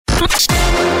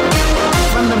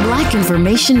From the Black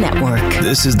Information Network,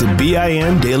 this is the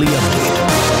BIN Daily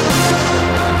Update.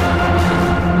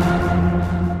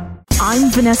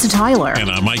 I'm Vanessa Tyler. And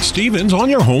I'm Mike Stevens on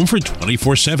your home for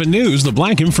 24/7 News, the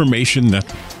Black Information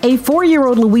Network. A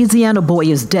 4-year-old Louisiana boy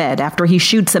is dead after he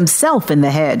shoots himself in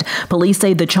the head. Police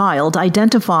say the child,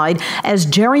 identified as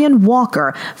Jerian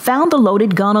Walker, found the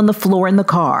loaded gun on the floor in the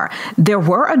car. There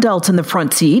were adults in the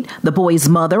front seat, the boy's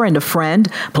mother and a friend.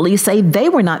 Police say they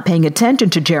were not paying attention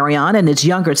to Jerian and his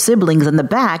younger siblings in the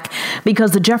back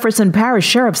because the Jefferson Parish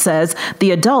Sheriff says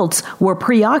the adults were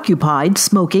preoccupied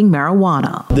smoking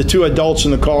marijuana. The two adults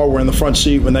in the car were in the front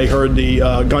seat when they heard the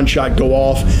gunshot go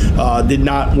off.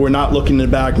 Were not looking in the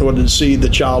back in order to see the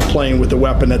child playing with the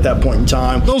weapon at that point in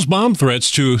time. Those bomb threats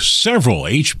to several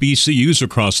HBCUs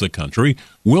across the country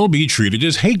will be treated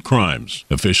as hate crimes.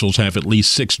 Officials have at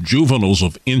least 6 juveniles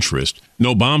of interest.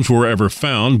 No bombs were ever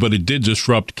found, but it did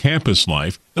disrupt campus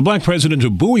life. The Black president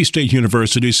of Bowie State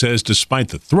University says despite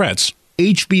the threats,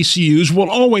 HBCUs will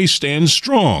always stand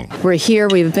strong. We're here.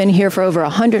 We've been here for over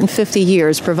 150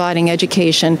 years providing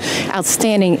education,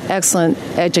 outstanding, excellent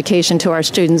education to our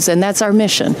students, and that's our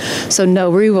mission. So,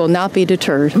 no, we will not be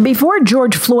deterred. Before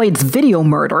George Floyd's video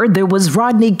murder, there was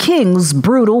Rodney King's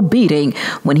brutal beating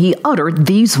when he uttered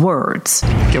these words.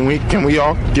 Can we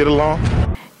all get along?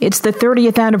 It's the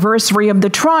 30th anniversary of the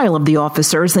trial of the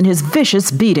officers and his vicious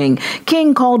beating.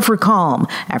 King called for calm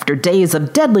after days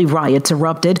of deadly riots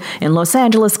erupted in Los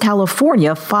Angeles,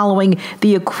 California, following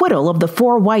the acquittal of the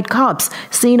 4 white cops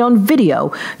seen on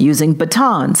video using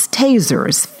batons,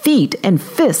 tasers, feet, and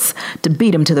fists to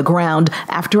beat him to the ground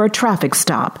after a traffic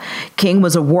stop. King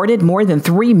was awarded more than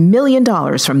 $3 million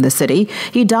from the city.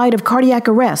 He died of cardiac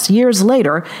arrest years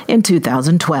later in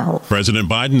 2012. President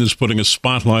Biden is putting a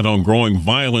spotlight on growing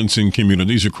violence in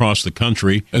communities across the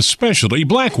country, especially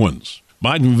black ones.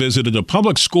 Biden visited a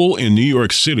public school in New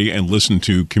York City and listened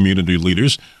to community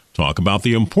leaders talk about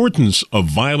the importance of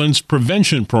violence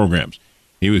prevention programs.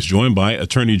 He was joined by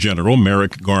Attorney General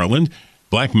Merrick Garland,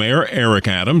 Black Mayor Eric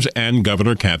Adams, and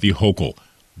Governor Kathy Hochul.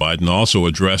 Biden also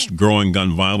addressed growing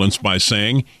gun violence by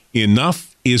saying,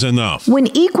 "Enough is enough." When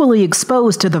equally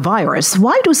exposed to the virus,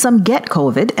 why do some get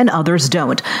COVID and others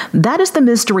don't? That is the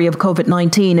mystery of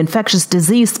COVID-19 infectious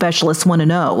disease specialists want to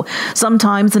know.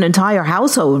 Sometimes an entire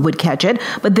household would catch it,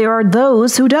 but there are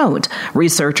those who don't.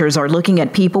 Researchers are looking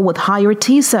at people with higher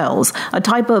T cells, a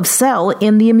type of cell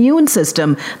in the immune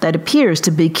system that appears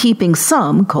to be keeping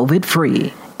some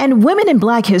COVID-free. And women in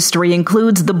Black history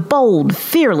includes the bold,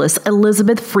 fearless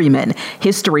Elizabeth Freeman.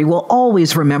 History will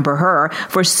always remember her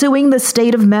for suing the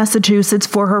state of Massachusetts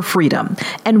for her freedom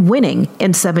and winning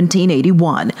in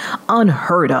 1781.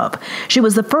 Unheard of. She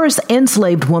was the first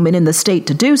enslaved woman in the state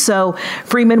to do so.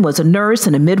 Freeman was a nurse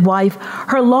and a midwife.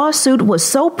 Her lawsuit was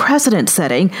so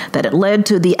precedent-setting that it led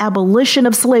to the abolition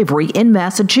of slavery in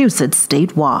Massachusetts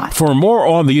statewide. For more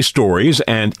on these stories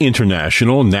and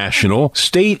international, national,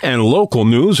 state, and local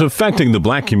news affecting the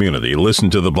Black community, listen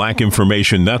to the Black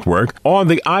Information Network on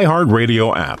the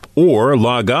iHeartRadio app or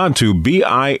log on to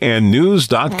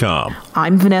BINnews.com.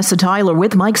 I'm Vanessa Tyler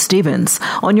with Mike Stevens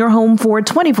on your home for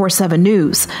 24/7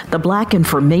 News, the Black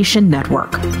Information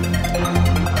Network.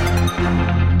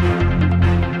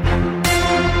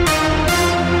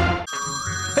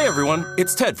 Hey everyone,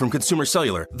 it's Ted from Consumer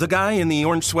Cellular, the guy in the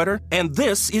orange sweater, and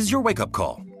this is your wake-up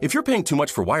call. If you're paying too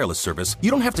much for wireless service, you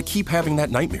don't have to keep having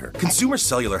that nightmare. Consumer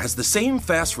Cellular has the same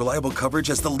fast, reliable coverage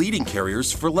as the leading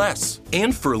carriers for less.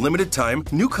 And for a limited time,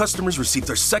 new customers receive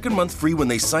their second month free when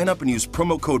they sign up and use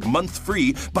promo code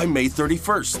MONTHFREE by May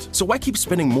 31st. So why keep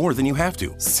spending more than you have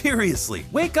to? Seriously,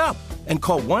 wake up and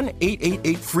call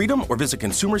 1-888-FREEDOM or visit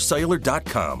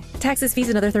consumercellular.com. Taxes, fees,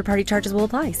 and other third-party charges will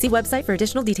apply. See website for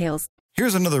additional details.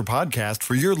 Here's another podcast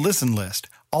for your listen list.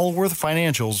 Allworth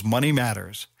Financial's Money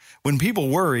Matters. When people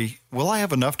worry, will I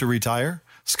have enough to retire?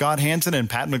 Scott Hansen and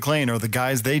Pat McClain are the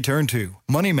guys they turn to.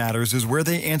 Money Matters is where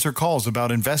they answer calls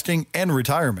about investing and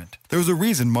retirement. There's a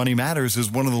reason Money Matters is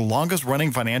one of the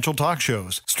longest-running financial talk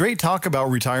shows. Straight talk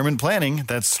about retirement planning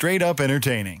that's straight up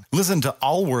entertaining. Listen to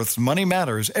Allworth's Money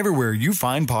Matters everywhere you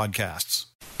find podcasts.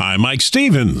 I'm Mike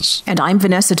Stevens. And I'm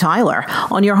Vanessa Tyler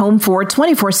on your home for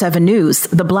 24/7 News,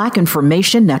 the Black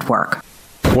Information Network.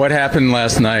 What happened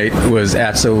last night was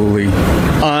absolutely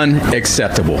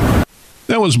unacceptable.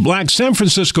 That was Black San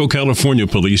Francisco, California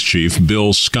Police Chief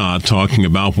Bill Scott talking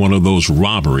about one of those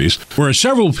robberies where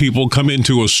several people come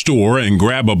into a store and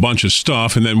grab a bunch of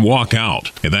stuff and then walk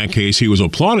out. In that case, he was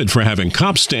applauded for having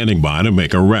cops standing by to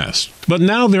make arrests. But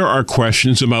now there are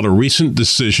questions about a recent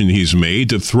decision he's made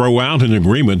to throw out an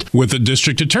agreement with the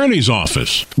district attorney's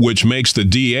office, which makes the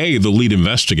DA the lead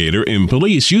investigator in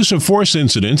police use of force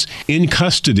incidents, in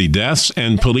custody deaths,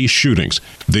 and police shootings.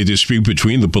 The dispute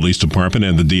between the police department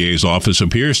and the DA's office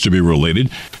appears to be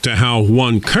related to how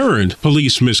one current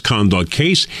police misconduct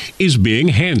case is being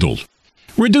handled.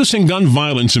 Reducing gun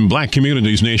violence in black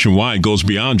communities nationwide goes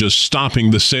beyond just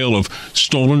stopping the sale of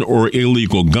stolen or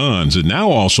illegal guns. It now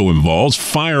also involves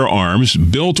firearms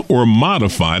built or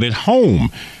modified at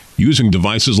home, using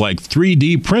devices like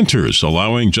 3D printers,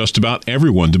 allowing just about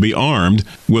everyone to be armed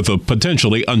with a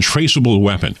potentially untraceable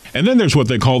weapon. And then there's what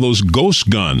they call those ghost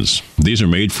guns. These are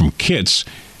made from kits,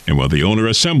 and when the owner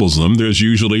assembles them, there's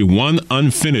usually one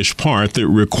unfinished part that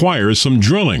requires some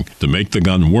drilling to make the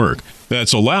gun work.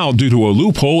 That's allowed due to a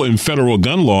loophole in federal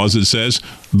gun laws that says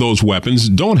those weapons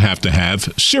don't have to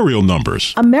have serial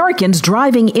numbers. Americans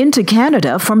driving into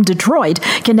Canada from Detroit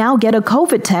can now get a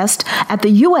COVID test at the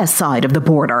U.S. side of the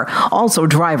border. Also,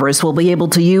 drivers will be able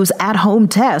to use at-home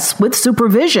tests with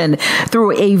supervision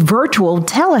through a virtual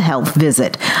telehealth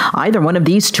visit. Either one of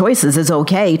these choices is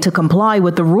okay to comply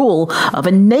with the rule of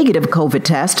a negative COVID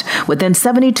test within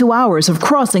 72 hours of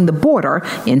crossing the border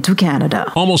into Canada.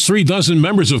 Almost 36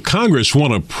 members of Congress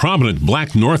want a prominent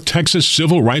black North Texas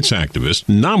civil rights activist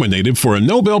nominated for a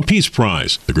Nobel Peace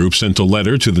Prize. The group sent a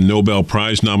letter to the Nobel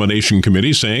Prize nomination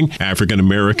committee saying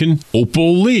African-American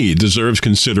Opal Lee deserves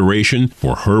consideration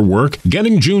for her work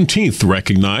getting Juneteenth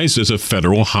recognized as a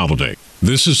federal holiday.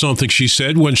 This is something she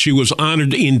said when she was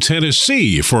honored in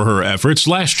Tennessee for her efforts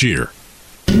last year.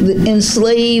 The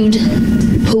enslaved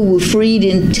who were freed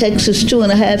in Texas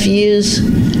 2.5 years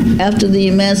after the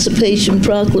Emancipation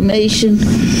Proclamation,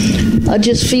 I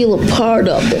just feel a part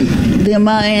of them. They're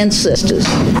my ancestors.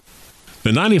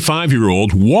 The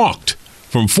 95-year-old walked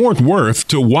from Fort Worth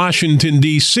to Washington,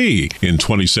 D.C. in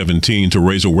 2017 to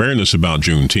raise awareness about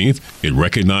Juneteenth. It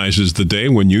recognizes the day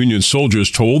when Union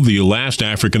soldiers told the last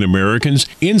African Americans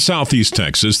in Southeast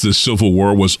Texas the Civil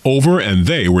War was over and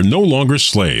they were no longer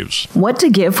slaves. What to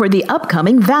give for the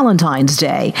upcoming Valentine's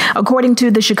Day? According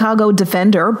to the Chicago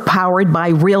Defender, powered by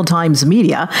Real Times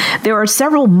Media, there are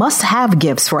several must-have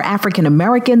gifts for African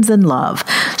Americans in love.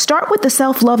 Start with the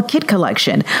Self-Love Kit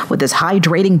collection with its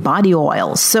hydrating body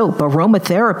oil, soap, aromatherapy,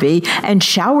 and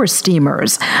shower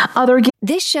steamers.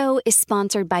 This show is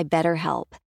sponsored by BetterHelp.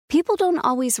 People don't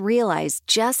always realize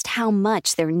just how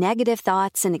much their negative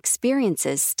thoughts and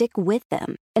experiences stick with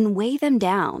them and weigh them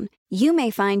down. You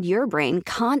may find your brain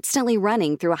constantly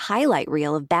running through a highlight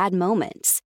reel of bad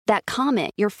moments. That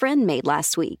comment your friend made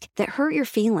last week that hurt your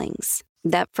feelings.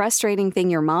 That frustrating thing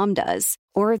your mom does.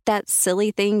 Or that silly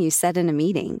thing you said in a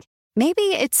meeting. Maybe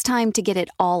it's time to get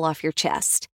it all off your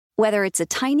chest. Whether it's a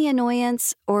tiny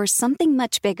annoyance or something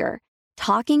much bigger,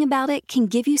 talking about it can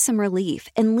give you some relief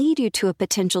and lead you to a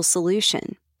potential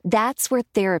solution. That's where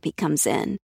therapy comes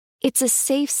in. It's a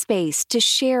safe space to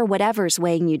share whatever's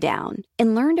weighing you down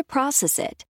and learn to process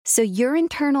it so your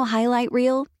internal highlight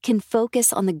reel can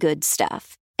focus on the good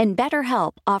stuff. And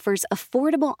BetterHelp offers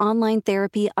affordable online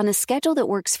therapy on a schedule that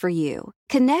works for you.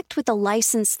 Connect with a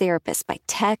licensed therapist by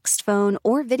text, phone,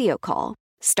 or video call.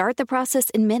 Start the process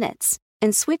in minutes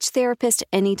and switch therapist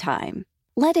anytime.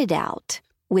 Let it out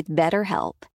with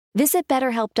BetterHelp. Visit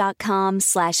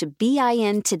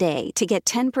BetterHelp.com/BIN today to get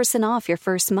 10% off your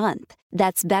first month.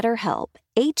 That's BetterHelp,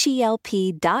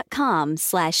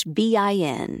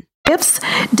 HELP.com/BIN. Gifts,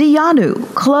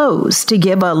 Dianu, clothes to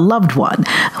give a loved one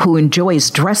who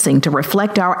enjoys dressing to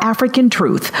reflect our African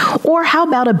truth. Or how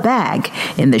about a bag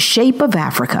in the shape of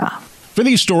Africa? For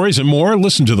these stories and more,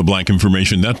 listen to the Black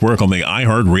Information Network on the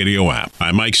iHeartRadio app.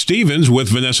 I'm Mike Stevens with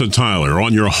Vanessa Tyler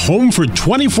on your home for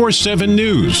 24/7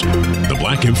 news, the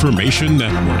Black Information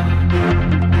Network.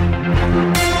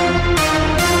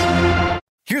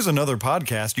 Here's another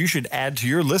podcast you should add to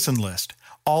your listen list.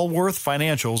 Allworth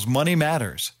Financial's Money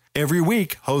Matters. Every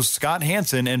week, hosts Scott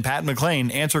Hanson and Pat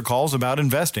McClain answer calls about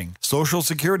investing, Social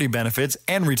Security benefits,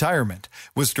 and retirement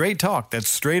with straight talk that's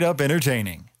straight up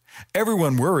entertaining.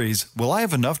 Everyone worries, will I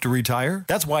have enough to retire?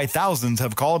 That's why thousands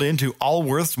have called into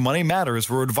Allworth's Money Matters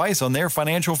for advice on their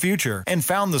financial future and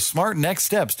found the smart next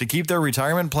steps to keep their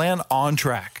retirement plan on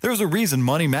track. There's a reason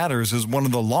Money Matters is one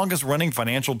of the longest running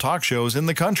financial talk shows in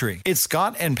the country. It's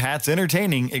Scott and Pat's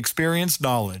entertaining, experienced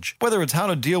knowledge. Whether it's how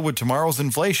to deal with tomorrow's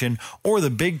inflation or the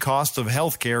big costs of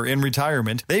healthcare in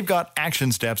retirement, they've got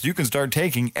action steps you can start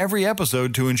taking every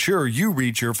episode to ensure you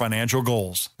reach your financial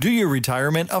goals. Do your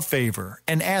retirement a favor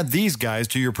and add these guys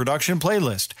to your production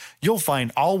playlist. You'll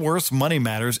find Allworth's Money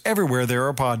Matters everywhere there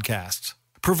are podcasts.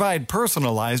 Provide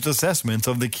personalized assessments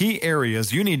of the key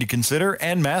areas you need to consider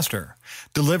and master.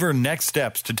 Deliver next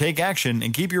steps to take action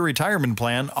and keep your retirement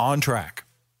plan on track.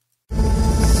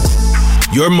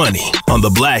 Your money on the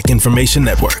Black Information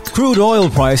Network. Crude oil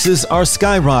prices are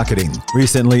skyrocketing.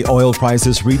 Recently, oil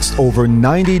prices reached over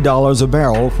 $90 a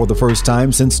barrel for the first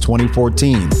time since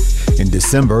 2014. In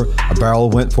December, a barrel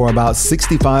went for about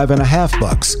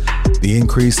 $65.50. The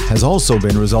increase has also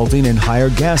been resulting in higher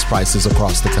gas prices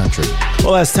across the country.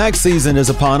 Well, as tax season is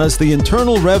upon us, the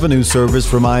Internal Revenue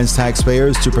Service reminds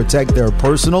taxpayers to protect their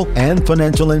personal and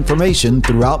financial information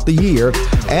throughout the year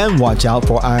and watch out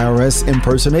for IRS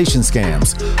impersonation scams,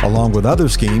 along with other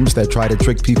schemes that try to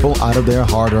trick people out of their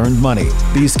hard-earned money.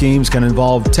 These schemes can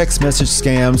involve text message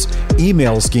scams,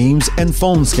 email schemes, and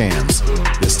phone scams.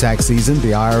 This tax season,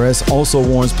 the IRS also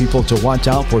warns people to watch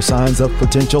out for signs of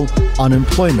potential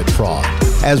unemployment fraud.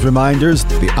 As reminders,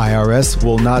 the IRS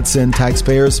will not send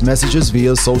taxpayers messages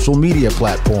via social media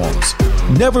platforms.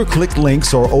 Never click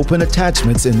links or open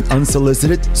attachments in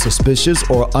unsolicited, suspicious,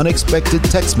 or unexpected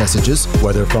text messages,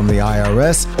 whether from the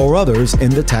IRS or others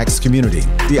in the tax community.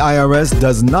 The IRS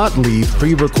does not leave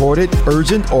pre-recorded,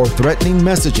 urgent, or threatening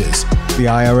messages. The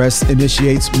IRS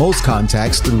initiates most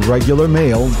contacts through regular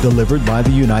mail delivered by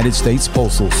the United States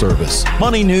Postal Service.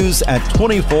 Money news at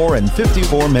 24 and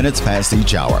 54 minutes past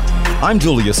each hour. I'm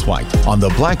Julius White on the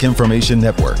Black Information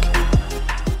Network.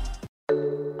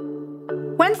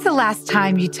 When's the last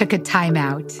time you took a time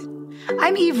out?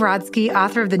 I'm Eve Rodsky,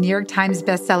 author of the New York Times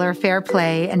bestseller Fair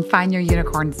Play and Find Your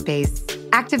Unicorn Space,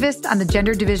 activist on the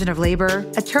Gender Division of Labor,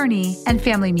 attorney, and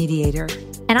family mediator.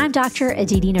 And I'm Dr.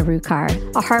 Aditi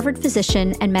Narukar, a Harvard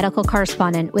physician and medical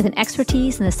correspondent with an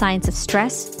expertise in the science of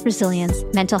stress, resilience,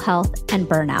 mental health, and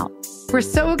burnout. We're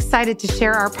so excited to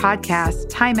share our podcast,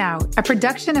 Time Out, a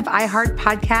production of iHeart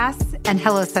Podcasts and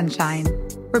Hello Sunshine.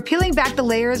 We're peeling back the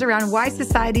layers around why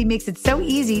society makes it so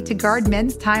easy to guard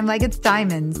men's time like it's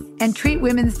diamonds and treat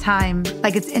women's time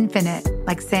like it's infinite,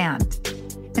 like sand.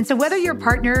 And so whether you're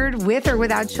partnered with or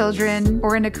without children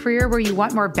or in a career where you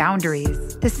want more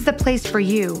boundaries, this is a place for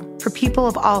you, for people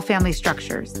of all family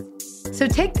structures. So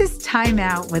take this time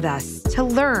out with us to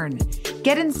learn,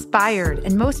 get inspired,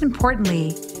 and most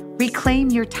importantly, reclaim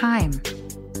your time.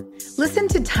 Listen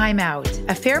to Time Out,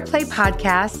 a Fair Play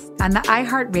podcast on the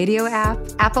iHeartRadio app,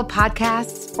 Apple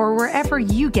Podcasts, or wherever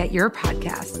you get your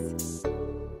podcasts.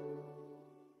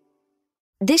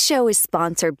 This show is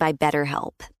sponsored by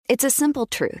BetterHelp. It's a simple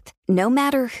truth. No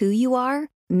matter who you are,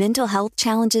 mental health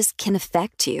challenges can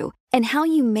affect you, and how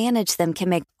you manage them can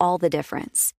make all the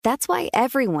difference. That's why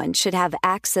everyone should have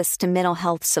access to mental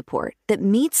health support that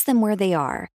meets them where they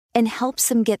are and helps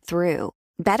them get through.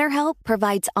 BetterHelp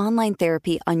provides online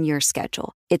therapy on your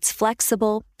schedule. It's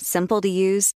flexible, simple to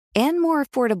use, and more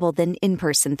affordable than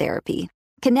in-person therapy.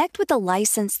 Connect with a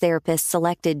licensed therapist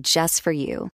selected just for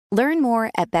you. Learn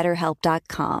more at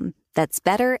BetterHelp.com. That's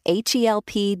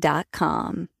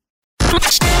BetterHelp.com.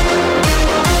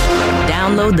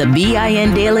 Download the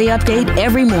BIN Daily Update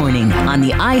every morning on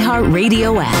the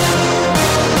iHeartRadio app.